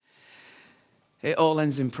It all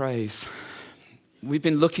ends in praise. We've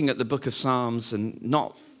been looking at the book of Psalms, and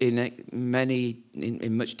not in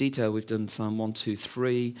much detail. We've done Psalm 1, 2,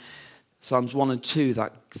 3, Psalms 1 and 2,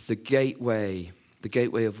 that the gateway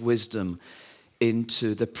of wisdom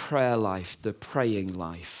into the prayer life, the praying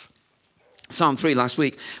life. Psalm 3 last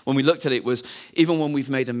week, when we looked at it, was even when we've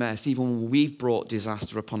made a mess, even when we've brought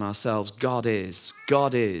disaster upon ourselves, God is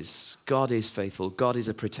faithful. God is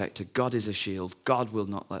a protector. God is a shield. God will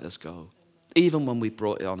not let us go, even when we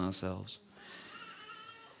brought it on ourselves.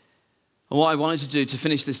 And what I wanted to do to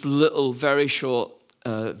finish this little, very short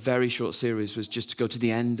series was just to go to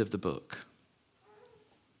the end of the book.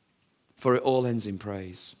 For it all ends in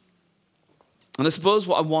praise. And I suppose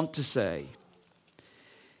what I want to say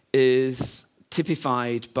is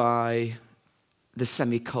typified by the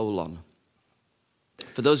semicolon.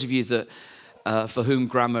 For those of you that, for whom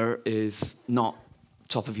grammar is not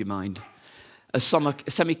top of your mind, a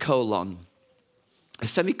semicolon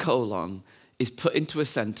is put into a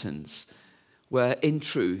sentence where, in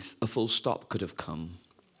truth, a full stop could have come.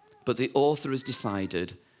 But the author has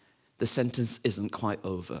decided the sentence isn't quite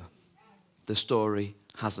over. The story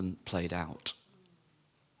hasn't played out.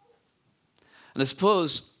 And I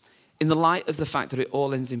suppose, in the light of the fact that it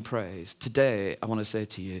all ends in praise, today I want to say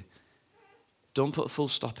to you, don't put a full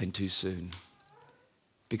stop in too soon,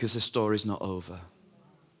 because the story's not over.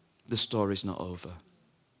 The story's not over.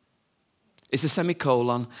 It's a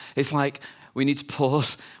semicolon. It's like we need to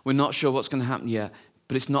pause. We're not sure what's going to happen yet,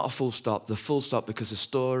 but it's not a full stop. The full stop because the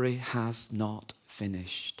story has not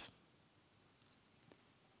finished.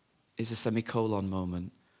 It's a semicolon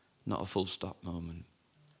moment, not a full stop moment.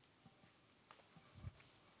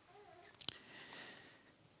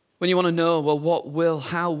 When you want to know, well,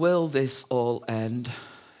 how will this all end?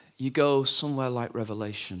 You go somewhere like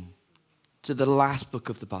Revelation, to the last book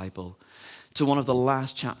of the Bible, to one of the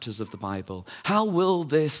last chapters of the Bible. How will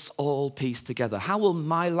this all piece together? How will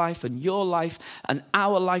my life and your life and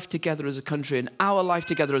our life together as a country and our life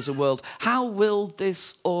together as a world, how will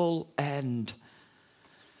this all end?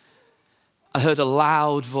 I heard a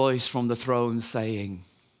loud voice from the throne saying,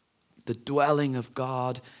 the dwelling of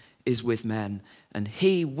God is with men, and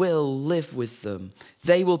he will live with them.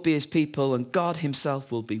 They will be his people, and God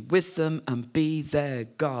himself will be with them and be their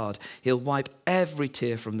God. He'll wipe every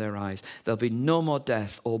tear from their eyes. There'll be no more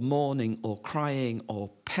death or mourning or crying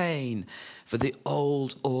or pain, for the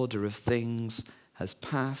old order of things has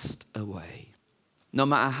passed away. No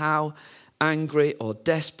matter how angry or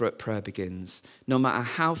desperate prayer begins, no matter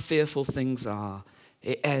how fearful things are,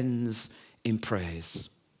 it ends in praise.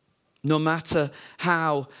 No matter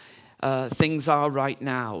how things are right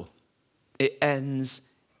now, it ends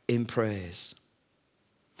in praise.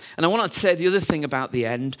 And I want to say the other thing about the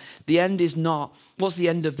end is not, what's the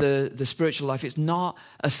end of the spiritual life? It's not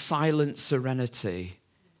a silent serenity.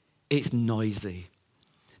 It's noisy.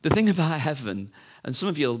 The thing about heaven, and some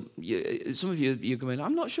of you you're going,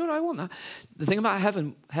 I'm not sure I want that. The thing about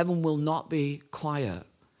heaven will not be quiet.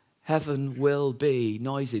 Heaven will be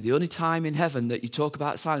noisy. The only time in heaven that you talk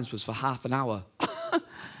about silence was for half an hour.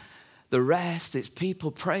 The rest, it's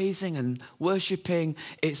people praising and worshiping.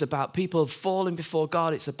 It's about people falling before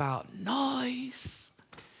God. It's about noise.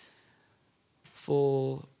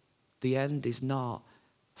 For the end is not,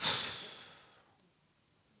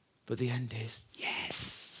 but the end is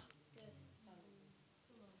yes.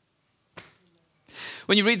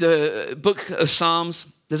 When you read the book of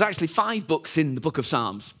Psalms, there's actually 5 books in the book of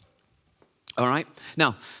Psalms. All right?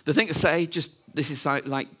 Now, the thing to say, this is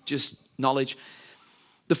like just knowledge.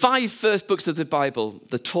 The 5 first books of the Bible,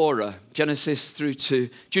 the Torah, Genesis through to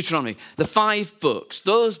Deuteronomy, the 5 books,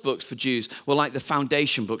 those books for Jews were like the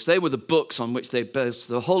foundation books. They were the books on which they based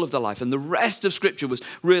the whole of their life. And the rest of Scripture was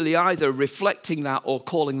really either reflecting that or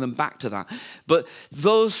calling them back to that. But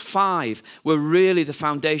those 5 were really the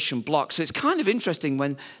foundation blocks. So it's kind of interesting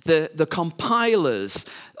when the compilers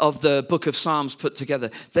of the book of Psalms put together,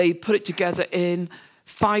 they put it together in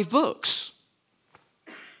 5 books.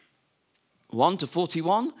 1 to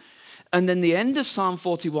 41, and then the end of Psalm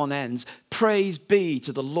 41 ends, praise be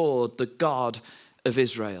to the Lord, the God of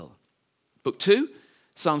Israel. Book 2,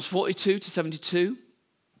 Psalms 42 to 72,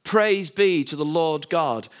 praise be to the Lord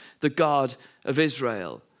God, the God of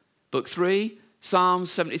Israel. Book 3,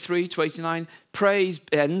 Psalms 73 to 89, praise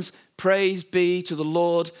be to the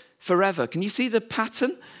Lord forever. Can you see the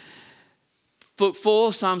pattern? Book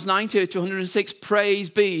 4, Psalms 90 to 106, praise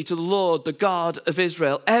be to the Lord, the God of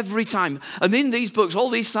Israel, every time. And in these books, all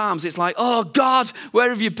these Psalms, it's like, oh God, where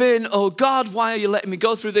have you been? Oh God, why are you letting me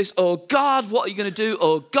go through this? Oh God, what are you going to do?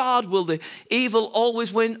 Oh God, will the evil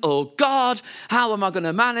always win? Oh God, how am I going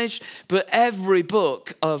to manage? But every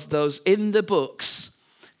book of those in the books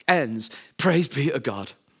ends, praise be to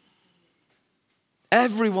God.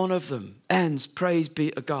 Every one of them ends, praise be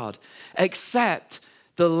to God, except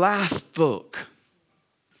the last book,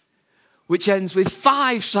 which ends with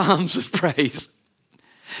 5 psalms of praise.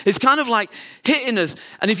 It's kind of like hitting us.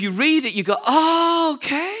 And if you read it, you go, oh,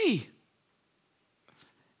 okay.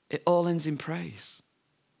 It all ends in praise.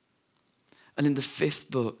 And in the 5th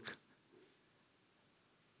book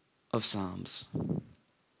of Psalms,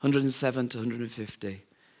 107 to 150,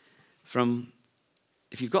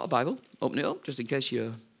 if you've got a Bible, open it up, just in case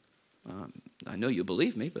you're, I know you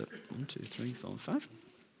believe me, but 1, 2, 3, 4, 5.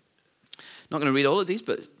 Not going to read all of these,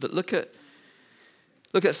 but look at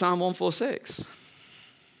Psalm 146.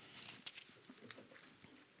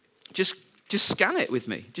 Just scan it with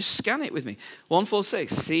me. Just scan it with me.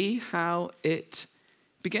 146. See how it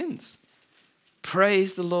begins.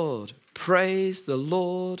 Praise the Lord. Praise the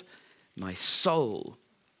Lord, my soul.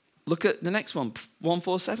 Look at the next one.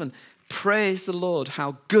 147. Praise the Lord.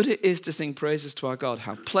 How good it is to sing praises to our God.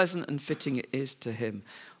 How pleasant and fitting it is to him.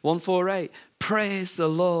 148. Praise the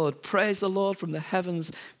Lord. Praise the Lord from the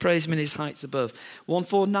heavens. Praise him in his heights above.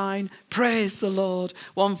 149. Praise the Lord.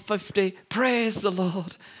 150. Praise the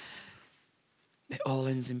Lord. It all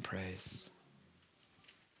ends in praise.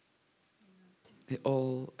 It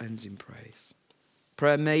all ends in praise.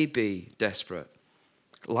 Prayer may be desperate,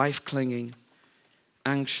 life clinging,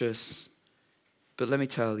 anxious, but let me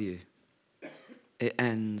tell you, it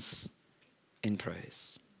ends in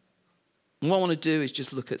praise. And what I want to do is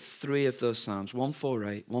just look at 3 of those Psalms,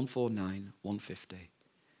 148, 149, 150.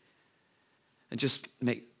 And just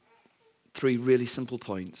make 3 really simple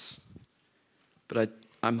points. But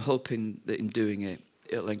I'm hoping that in doing it,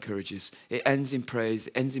 it'll encourage us. It ends in praise.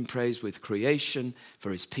 It ends in praise with creation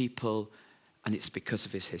for his people, and it's because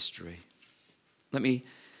of his history. Let me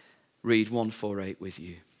read 148 with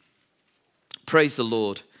you. Praise the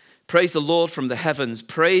Lord. Praise the Lord from the heavens.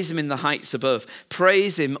 Praise him in the heights above.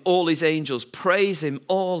 Praise him, all his angels. Praise him,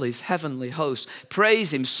 all his heavenly hosts.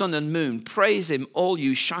 Praise him, sun and moon. Praise him, all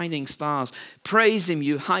you shining stars. Praise him,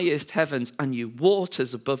 you highest heavens and you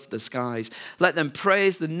waters above the skies. Let them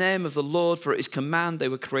praise the name of the Lord, for at his command they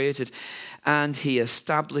were created, and he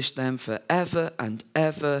established them forever and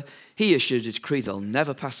ever. He issued a decree they'll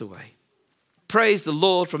never pass away. Praise the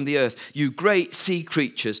Lord from the earth, you great sea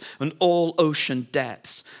creatures and all ocean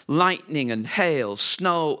depths, lightning and hail,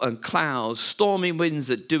 snow and clouds, stormy winds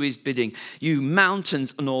that do his bidding, you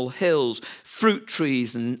mountains and all hills, fruit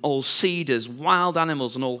trees and all cedars, wild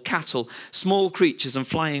animals and all cattle, small creatures and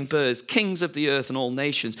flying birds, kings of the earth and all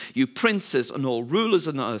nations, you princes and all rulers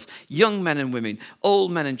on earth, young men and women, old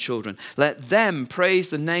men and children. Let them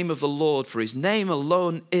praise the name of the Lord, for his name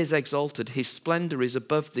alone is exalted. His splendor is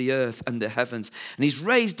above the earth and the heavens. And he's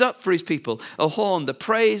raised up for his people a horn, the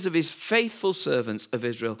praise of his faithful servants of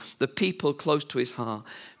Israel, the people close to his heart.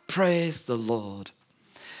 Praise the Lord.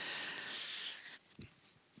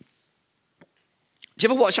 Do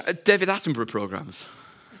you ever watch David Attenborough programs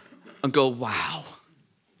and go, wow?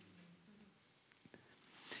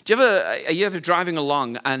 Are you ever driving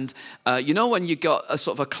along and you know when you got a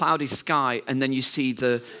sort of a cloudy sky and then you see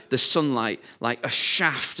the sunlight, like a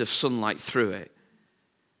shaft of sunlight through it?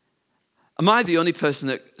 Am I the only person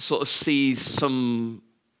that sort of sees some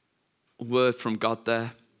word from God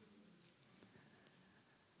there?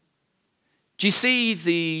 Do you see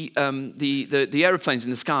the aeroplanes in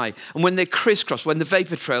the sky? And when they crisscross, when the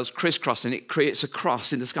vapor trails crisscross and it creates a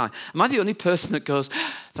cross in the sky, am I the only person that goes,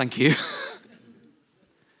 thank you?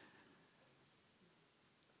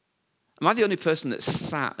 Am I the only person that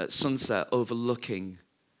sat at sunset overlooking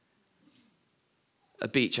a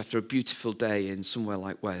beach after a beautiful day in somewhere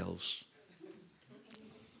like Wales?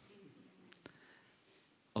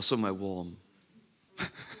 Or somewhere warm?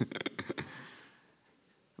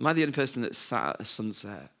 Am I the only person that sat at a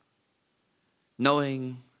sunset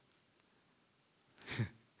knowing?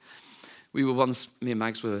 Me and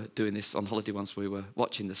Mags were doing this on holiday once. We were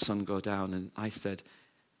watching the sun go down, and I said,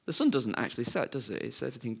 the sun doesn't actually set, does it? It's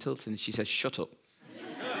everything tilting. And she said, shut up.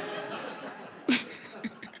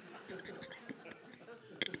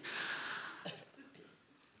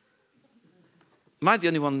 Am I the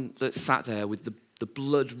only one that sat there with the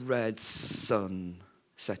blood-red sun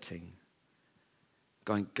setting,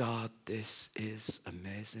 going, God, this is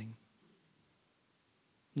amazing?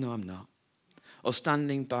 No, I'm not. or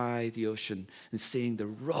standing by the ocean and seeing the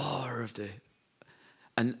roar of the...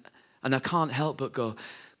 And I can't help but go,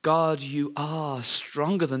 God, you are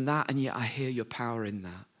stronger than that, and yet I hear your power in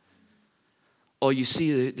that. Or you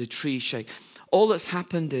see the tree shake. All that's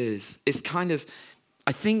happened is kind of,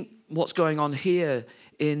 I think what's going on here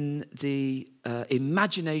in the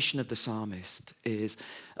imagination of the psalmist is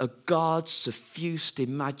a God suffused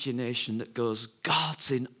imagination that goes,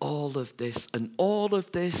 God's in all of this, and all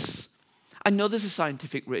of this. I know there's a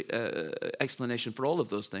scientific explanation for all of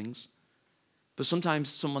those things, but sometimes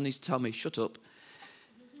someone needs to tell me, shut up.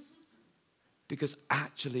 Because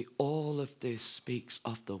actually all of this speaks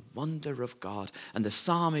of the wonder of God. And the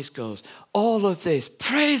psalmist goes, all of this,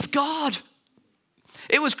 praise God.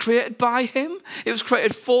 It was created by him. It was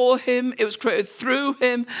created for him. It was created through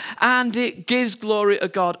him. And it gives glory to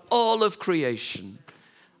God. All of creation.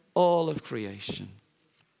 All of creation.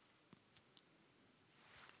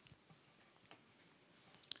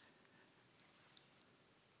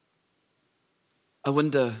 I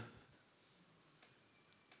wonder,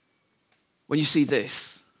 when you see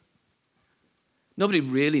this, nobody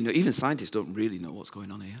really knows, even scientists don't really know what's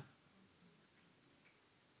going on here.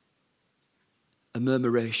 A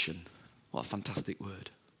murmuration. What a fantastic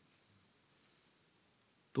word.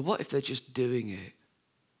 But what if they're just doing it?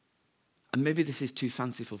 And maybe this is too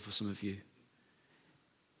fanciful for some of you.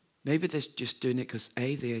 Maybe they're just doing it because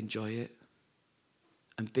A, they enjoy it,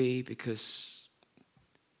 and B, because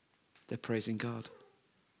they're praising God.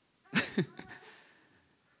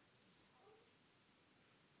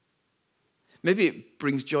 Maybe it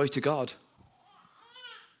brings joy to God.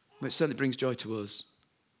 It certainly brings joy to us.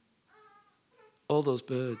 All those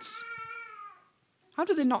birds. How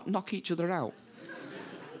do they not knock each other out?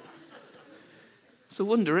 It's a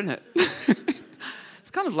wonder, isn't it?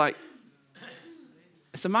 It's kind of like,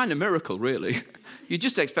 it's a minor miracle, really. You'd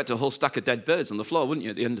just expect a whole stack of dead birds on the floor, wouldn't you,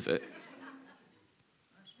 at the end of it?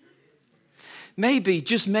 Maybe,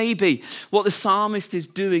 just maybe, what the psalmist is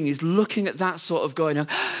doing is looking at that sort of going,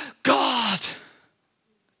 God,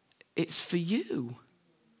 it's for you.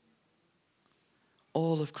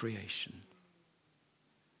 All of creation.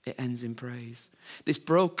 It ends in praise. This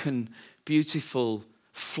broken, beautiful,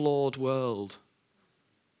 flawed world.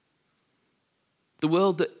 The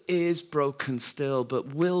world that is broken still,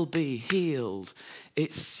 but will be healed.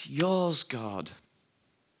 It's yours, God.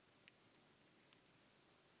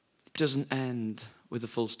 It doesn't end with a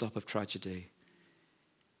full stop of tragedy.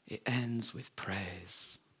 It ends with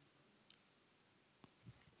praise.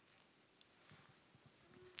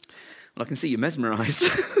 Well, I can see you're mesmerized.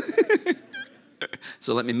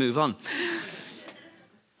 So let me move on.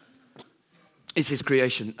 It's his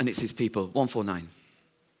creation and it's his people. 149.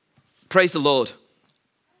 Praise the Lord.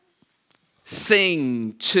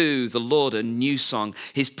 Sing to the Lord a new song,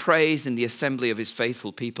 his praise in the assembly of his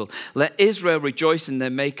faithful people. Let Israel rejoice in their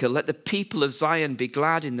maker. Let the people of Zion be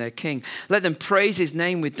glad in their king. Let them praise his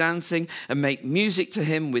name with dancing and make music to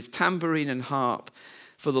him with tambourine and harp.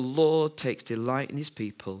 For the Lord takes delight in his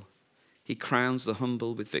people. He crowns the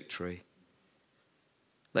humble with victory.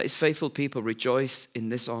 Let his faithful people rejoice in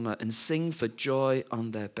this honor and sing for joy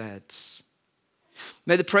on their beds.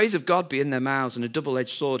 May the praise of God be in their mouths and a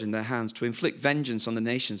double-edged sword in their hands, to inflict vengeance on the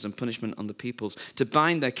nations and punishment on the peoples, to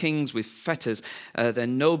bind their kings with fetters, their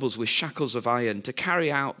nobles with shackles of iron, to carry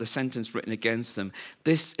out the sentence written against them.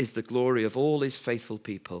 This is the glory of all his faithful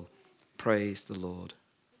people. Praise the Lord.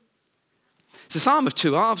 It's a psalm of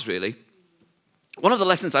two halves, really. One of the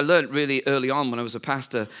lessons I learned really early on when I was a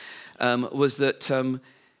pastor was that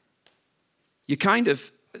you kind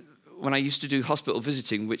of, when I used to do hospital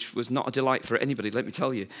visiting, which was not a delight for anybody, let me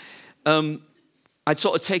tell you, I'd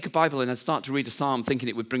sort of take a Bible and I'd start to read a psalm thinking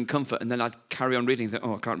it would bring comfort, and then I'd carry on reading and think,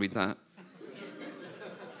 oh, I can't read that.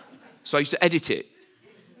 So I used to edit it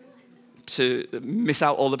to miss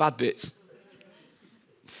out all the bad bits.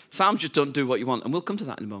 Psalms just don't do what you want, and we'll come to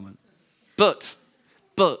that in a moment. But,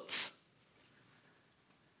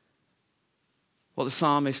 what the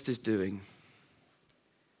psalmist is doing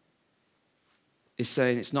is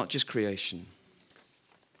saying it's not just creation.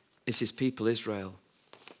 It's his people, Israel.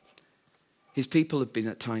 His people have been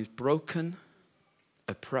at times broken,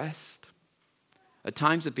 oppressed. At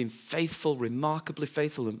times they've been faithful, remarkably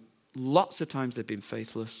faithful, and lots of times they've been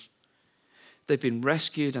faithless. They've been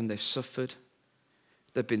rescued and they've suffered.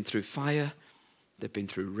 They've been through fire. They've been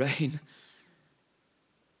through rain.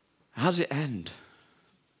 How does it end?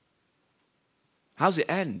 How does it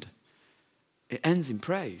end? It ends in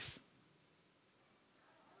praise.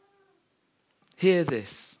 Hear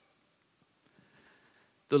this.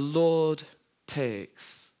 The Lord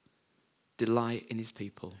takes delight in his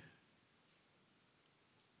people.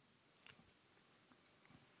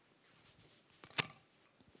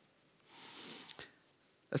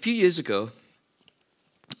 A few years ago,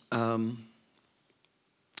 the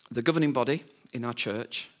governing body in our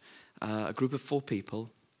church, a group of 4 people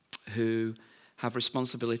who have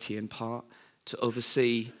responsibility in part to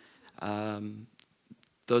oversee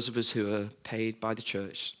those of us who are paid by the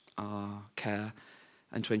church, our care,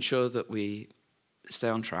 and to ensure that we stay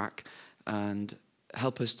on track and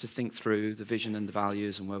help us to think through the vision and the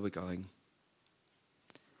values and where we're going.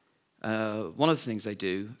 One of the things they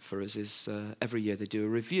do for us is every year they do a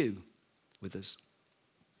review with us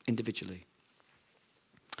individually.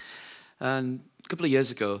 And a couple of years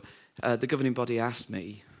ago, the governing body asked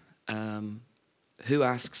me, who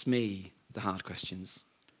asks me the hard questions?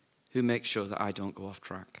 Who makes sure that I don't go off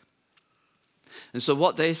track? And so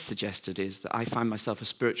what they suggested is that I find myself a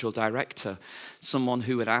spiritual director, someone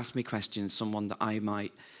who would ask me questions, someone that I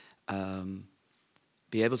might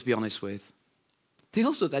be able to be honest with. They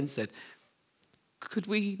also then said, could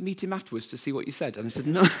we meet him afterwards to see what you said? And I said,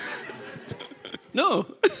 no. No.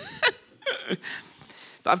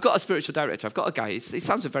 But I've got a spiritual director. I've got a guy. It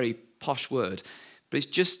sounds a very posh word, but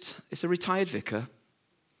it's a retired vicar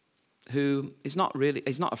who is not really,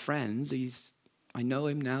 he's not a friend. I know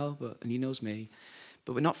him now, and he knows me,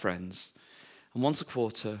 but we're not friends. And once a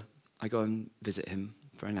quarter, I go and visit him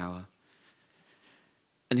for an hour.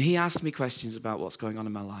 And he asks me questions about what's going on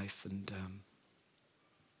in my life. And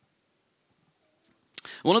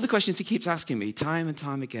one of the questions he keeps asking me time and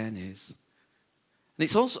time again is, and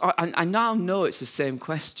it's also, I now know it's the same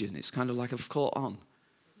question. It's kind of like I've caught on.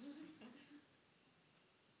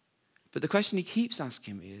 But the question he keeps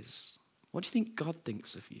asking me is, what do you think God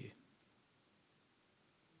thinks of you?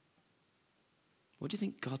 What do you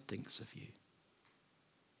think God thinks of you?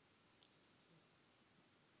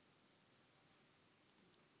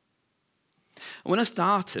 And when I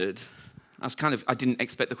started, I didn't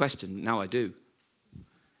expect the question. Now I do.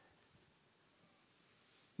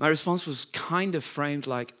 My response was kind of framed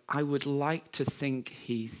like, I would like to think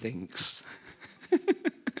he thinks. Do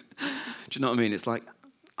you know what I mean? It's like,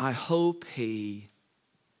 I hope I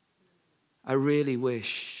really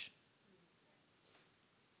wish.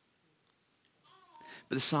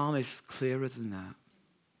 But the psalmist is clearer than that.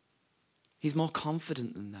 He's more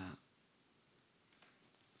confident than that.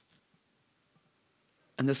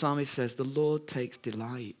 And the psalmist says, the Lord takes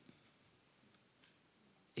delight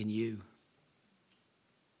in you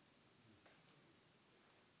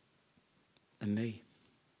and me.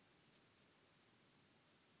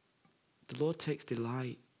 The Lord takes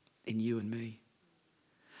delight in you and me.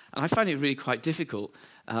 And I find it really quite difficult.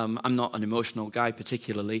 I'm not an emotional guy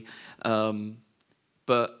particularly,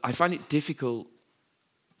 but I find it difficult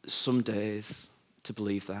some days to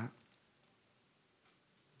believe that.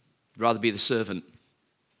 I'd rather be the servant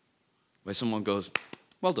where someone goes,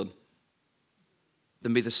 well done,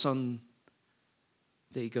 than be the son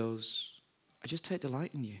that he goes, I just take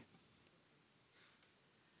delight in you.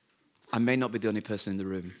 I may not be the only person in the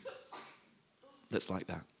room that's like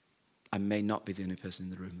that. I may not be the only person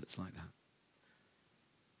in the room that's like that.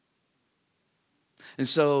 And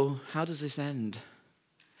so, how does this end?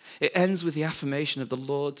 It ends with the affirmation of the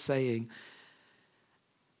Lord saying,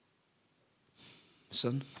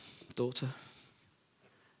 son, daughter,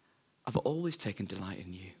 I've always taken delight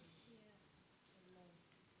in you.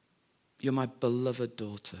 You're my beloved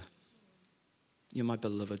daughter. You're my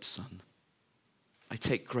beloved son. I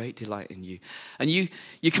take great delight in you. And you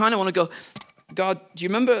kind of want to go, God, do you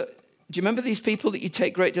remember these people that you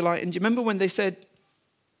take great delight in? Do you remember when they said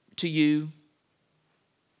to you,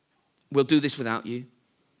 we'll do this without you?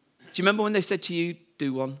 Do you remember when they said to you,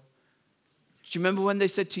 do one? Do you remember when they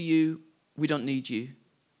said to you, we don't need you?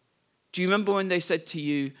 Do you remember when they said to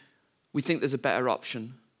you, we think there's a better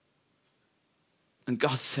option? And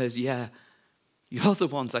God says, yeah, you're the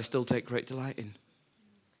ones I still take great delight in.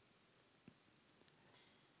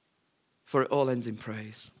 For it all ends in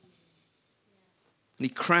praise. And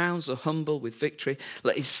he crowns the humble with victory.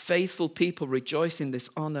 Let his faithful people rejoice in this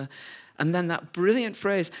honor. And then that brilliant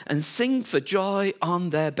phrase, and sing for joy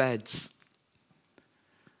on their beds.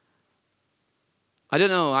 I don't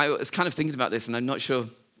know, I was kind of thinking about this and I'm not sure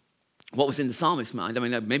what was in the psalmist's mind. I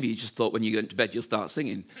mean, maybe you just thought when you go to bed you'll start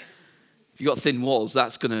singing. If you've got thin walls,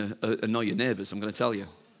 that's going to annoy your neighbours, I'm going to tell you.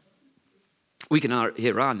 We can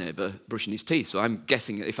hear our neighbour brushing his teeth, so I'm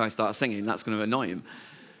guessing if I start singing, that's going to annoy him.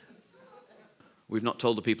 We've not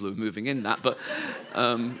told the people who are moving in that, but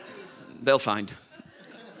they'll find.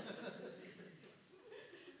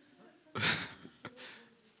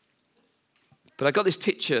 But I got this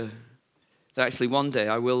picture that actually one day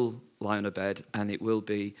I will lie on a bed and it will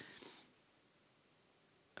be,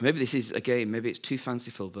 maybe this is, again, maybe it's too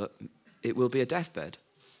fanciful, but it will be a deathbed.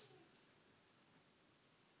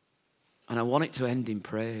 And I want it to end in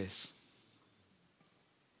praise.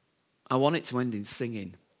 I want it to end in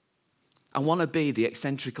singing. I want to be the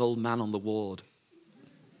eccentric old man on the ward,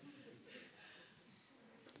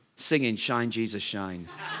 singing Shine, Jesus, Shine.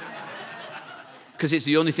 Because it's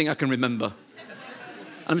the only thing I can remember.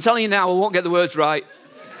 And I'm telling you now, I won't get the words right,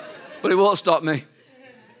 but it won't stop me,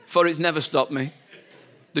 for it's never stopped me.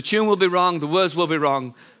 The tune will be wrong, the words will be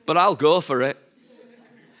wrong, but I'll go for it,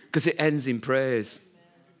 because it ends in praise.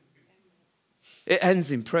 It ends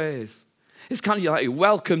in praise. It's kind of like you're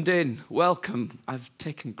welcomed in. Welcome. I've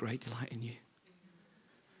taken great delight in you.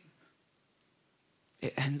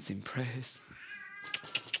 It ends in praise.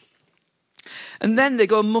 And then they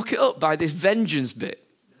go and muck it up by this vengeance bit.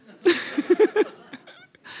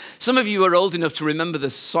 Some of you are old enough to remember the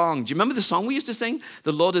song. Do you remember the song we used to sing?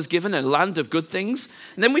 The Lord has given a land of good things.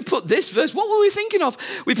 And then we put this verse. What were we thinking of?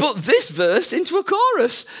 We put this verse into a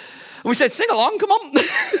chorus. And we said, sing along, come on.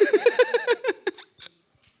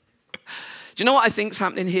 Do you know what I think's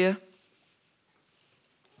happening here?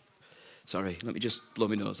 Sorry, let me just blow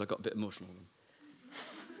my nose. I got a bit emotional.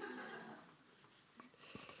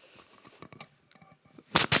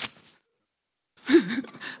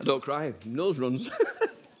 I don't cry. Nose runs.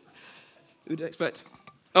 Who'd expect?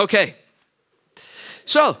 Okay.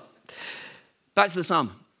 So, back to the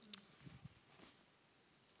psalm.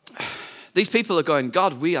 These people are going,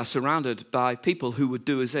 God, we are surrounded by people who would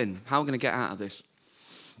do us in. How are we going to get out of this?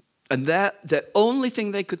 And the only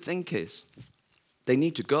thing they could think is they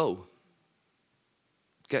need to go.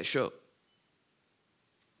 Get shut.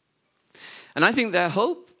 And I think their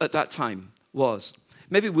hope at that time was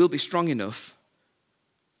maybe we'll be strong enough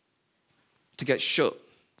to get shut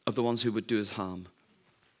of the ones who would do us harm.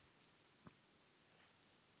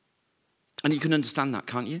 And you can understand that,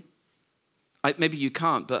 can't you? Maybe you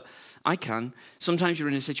can't, but I can. Sometimes you're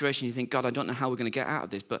in a situation you think, God, I don't know how we're going to get out of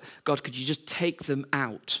this, but God, could you just take them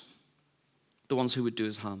out? The ones who would do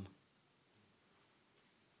us harm.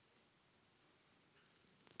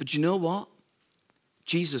 But you know what?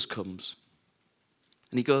 Jesus comes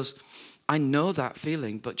and he goes, I know that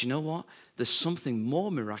feeling, but you know what? There's something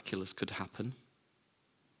more miraculous could happen.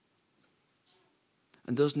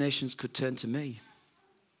 And those nations could turn to me.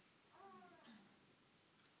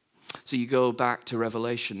 So you go back to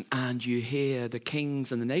Revelation and you hear the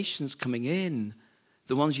kings and the nations coming in,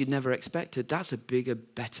 the ones you'd never expected. That's a bigger,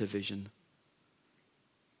 better vision.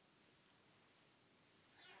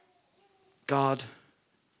 God,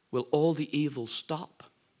 will all the evil stop?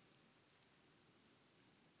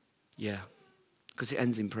 Yeah, because it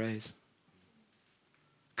ends in praise.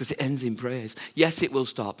 Because it ends in praise. Yes, it will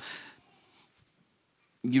stop.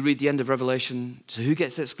 You read the end of Revelation, so who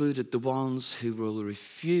gets excluded? The ones who will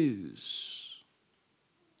refuse.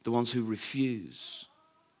 The ones who refuse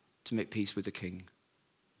to make peace with the king.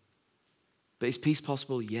 But is peace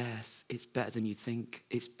possible? Yes, it's better than you think.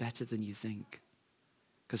 It's better than you think.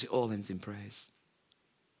 Because it all ends in praise.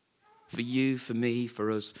 For you, for me, for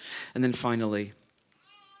us. And then finally,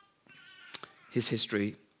 his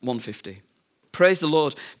history, 150. Praise the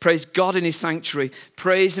Lord. Praise God in his sanctuary.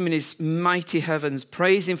 Praise him in his mighty heavens.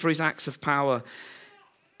 Praise him for his acts of power.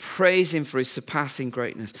 Praise him for his surpassing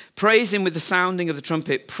greatness. Praise him with the sounding of the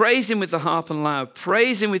trumpet. Praise him with the harp and loud.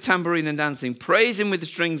 Praise him with tambourine and dancing. Praise him with the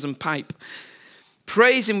strings and pipe.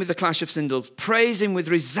 Praise him with the clash of cymbals. Praise him with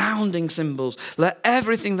resounding cymbals. Let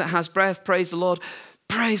everything that has breath praise the Lord.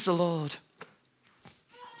 Praise the Lord.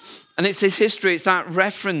 And it's his history. It's that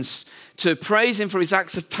reference to praise him for his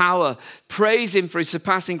acts of power. Praise him for his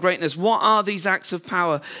surpassing greatness. What are these acts of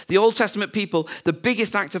power? The Old Testament people, the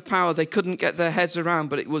biggest act of power they couldn't get their heads around,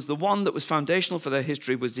 but it was the one that was foundational for their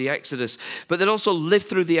history, was the Exodus. But they'd also lived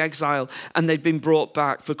through the exile and they'd been brought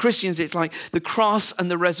back. For Christians, it's like the cross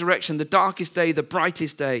and the resurrection, the darkest day, the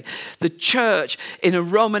brightest day. The church in a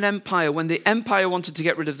Roman Empire, when the empire wanted to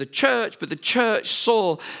get rid of the church, but the church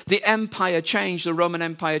saw the empire change, the Roman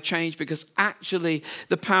Empire change, because actually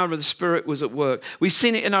the power of the Spirit was at work. We've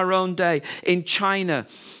seen it in our own day. In China,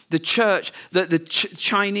 the church, the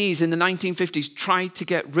Chinese in the 1950s tried to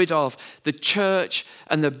get rid of the church,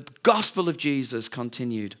 and the gospel of Jesus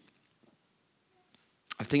continued.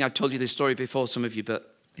 I think I've told you this story before, some of you,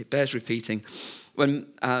 but it bears repeating. When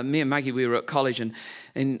me and Maggie, we were at college, and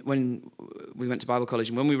when we went to Bible college,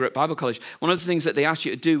 and when we were at Bible college, one of the things that they asked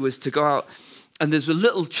you to do was to go out, and there's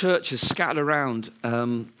little churches scattered around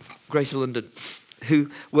Greater London,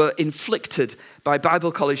 who were inflicted by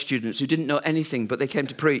Bible college students who didn't know anything, but they came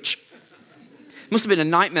to preach. It must have been a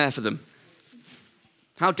nightmare for them.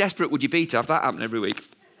 How desperate would you be to have that happen every week?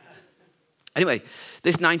 Anyway,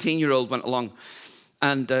 this 19-year-old went along,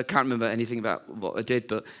 and can't remember anything about what I did,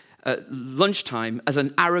 but at lunchtime, as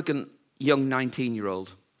an arrogant young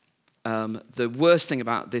 19-year-old, the worst thing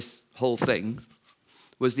about this whole thing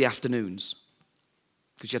was the afternoons,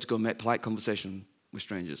 because you had to go and make polite conversation with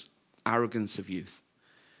strangers. Arrogance of youth.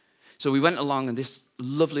 So we went along, and this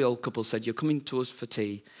lovely old couple said, "You're coming to us for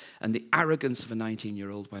tea." And the arrogance of a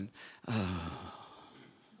 19-year-old went, "Oh."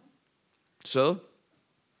 So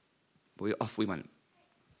off we went.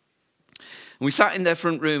 And we sat in their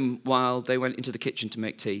front room while they went into the kitchen to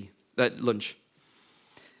make lunch.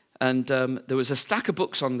 And there was a stack of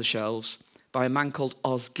books on the shelves by a man called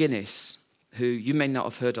Os Guinness, who you may not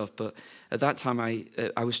have heard of, but at that time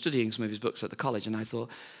I was studying some of his books at the college, and I thought,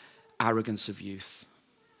 arrogance of youth.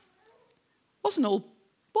 What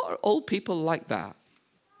are old people like that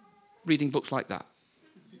reading books like that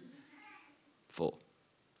for?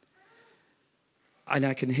 And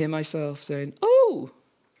I can hear myself saying, "Oh,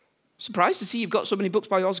 surprised to see you've got so many books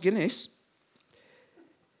by Os Guinness."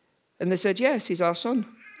 And they said, "Yes, he's our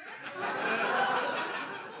son."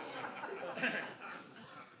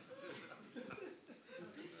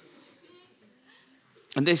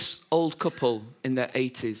 And this old couple in their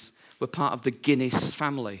 80s were part of the Guinness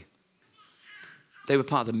family. They were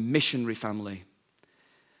part of the missionary family.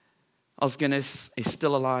 Os Guinness is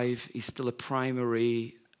still alive. He's still a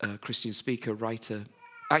primary Christian speaker, writer,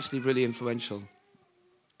 actually really influential.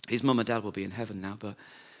 His mum and dad will be in heaven now, but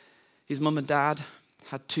his mum and dad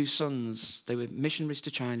had two sons. They were missionaries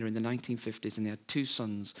to China in the 1950s, and they had two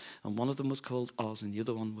sons, and one of them was called Oz, and the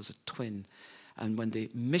other one was a twin. And when the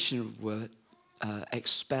missionaries were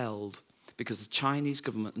expelled, because the Chinese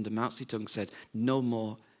government under Mao Zedong said, "No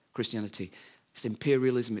more Christianity. It's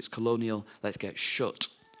imperialism, it's colonial, let's get shut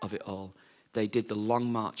of it all." They did the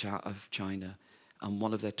long march out of China, and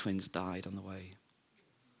one of their twins died on the way.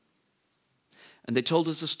 And they told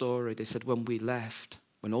us a story. They said, when we left,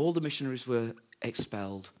 when all the missionaries were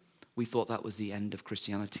expelled, we thought that was the end of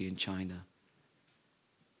Christianity in China.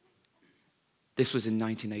 This was in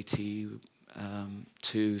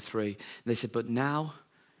 1982, 3. They said, but now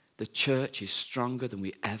the church is stronger than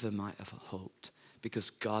we ever might have hoped,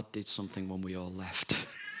 because God did something when we all left.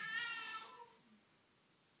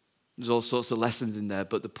 There's all sorts of lessons in there,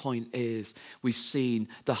 but the point is, we've seen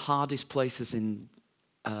the hardest places in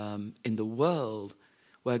the world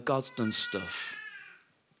where God's done stuff.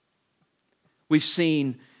 We've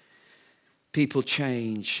seen people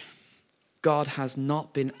change. God has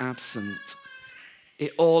not been absent.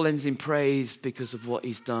 It all ends in praise because of what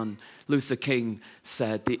he's done. Luther King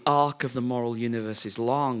said, the arc of the moral universe is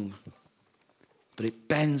long, but it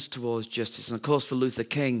bends towards justice. And of course, for Luther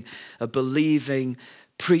King, a believing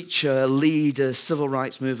preacher, leader, civil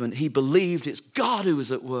rights movement, he believed it's God who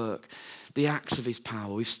was at work. The acts of his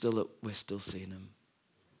power, we're still seeing them.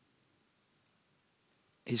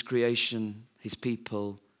 His creation, his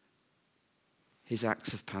people, his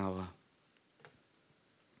acts of power.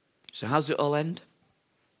 So how does it all end?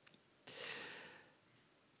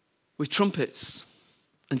 With trumpets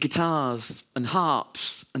and guitars and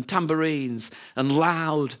harps and tambourines and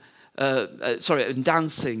and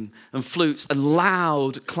dancing and flutes and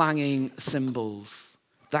loud clanging cymbals.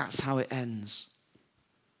 That's how it ends.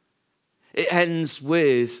 It ends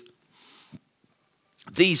with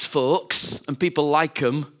these folks and people like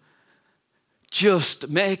them just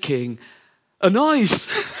making a noise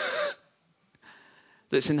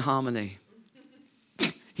that's in harmony.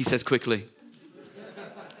 He says quickly.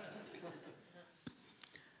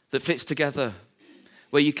 That fits together,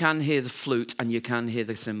 where you can hear the flute and you can hear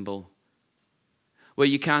the cymbal, where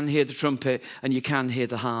you can hear the trumpet and you can hear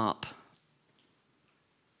the harp,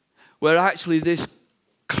 where actually this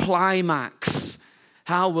climax,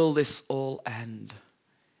 how will this all end?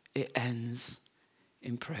 It ends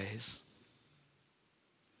in praise.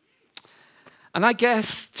 And I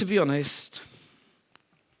guess, to be honest,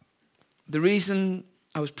 the reason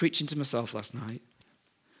I was preaching to myself last night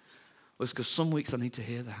was because some weeks I need to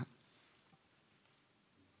hear that.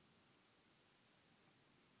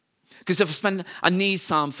 Because I need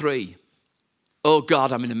Psalm 3. Oh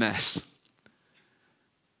God, I'm in a mess.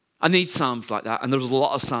 I need Psalms like that, and there's a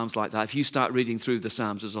lot of Psalms like that. If you start reading through the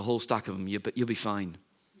Psalms, there's a whole stack of them, you'll be fine.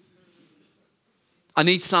 I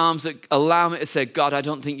need Psalms that allow me to say, God, I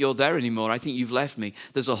don't think you're there anymore. I think you've left me.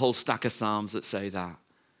 There's a whole stack of Psalms that say that.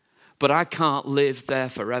 But I can't live there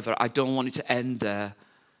forever. I don't want it to end there.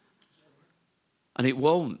 And it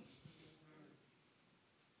won't.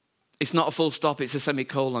 It's not a full stop, it's a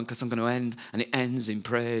semicolon, because I'm going to end, and it ends in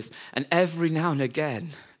praise. And every now and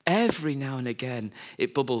again,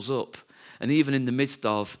 it bubbles up. And even in the midst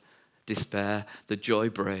of despair, the joy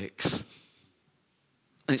breaks.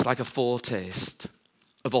 And it's like a foretaste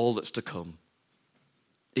of all that's to come.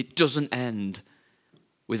 It doesn't end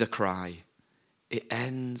with a cry. It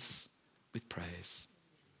ends with praise.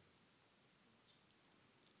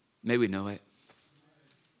 May we know it.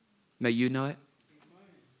 May you know it.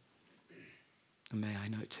 And may I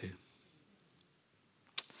know it too.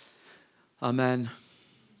 Amen.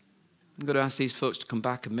 I'm going to ask these folks to come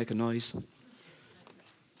back and make a noise.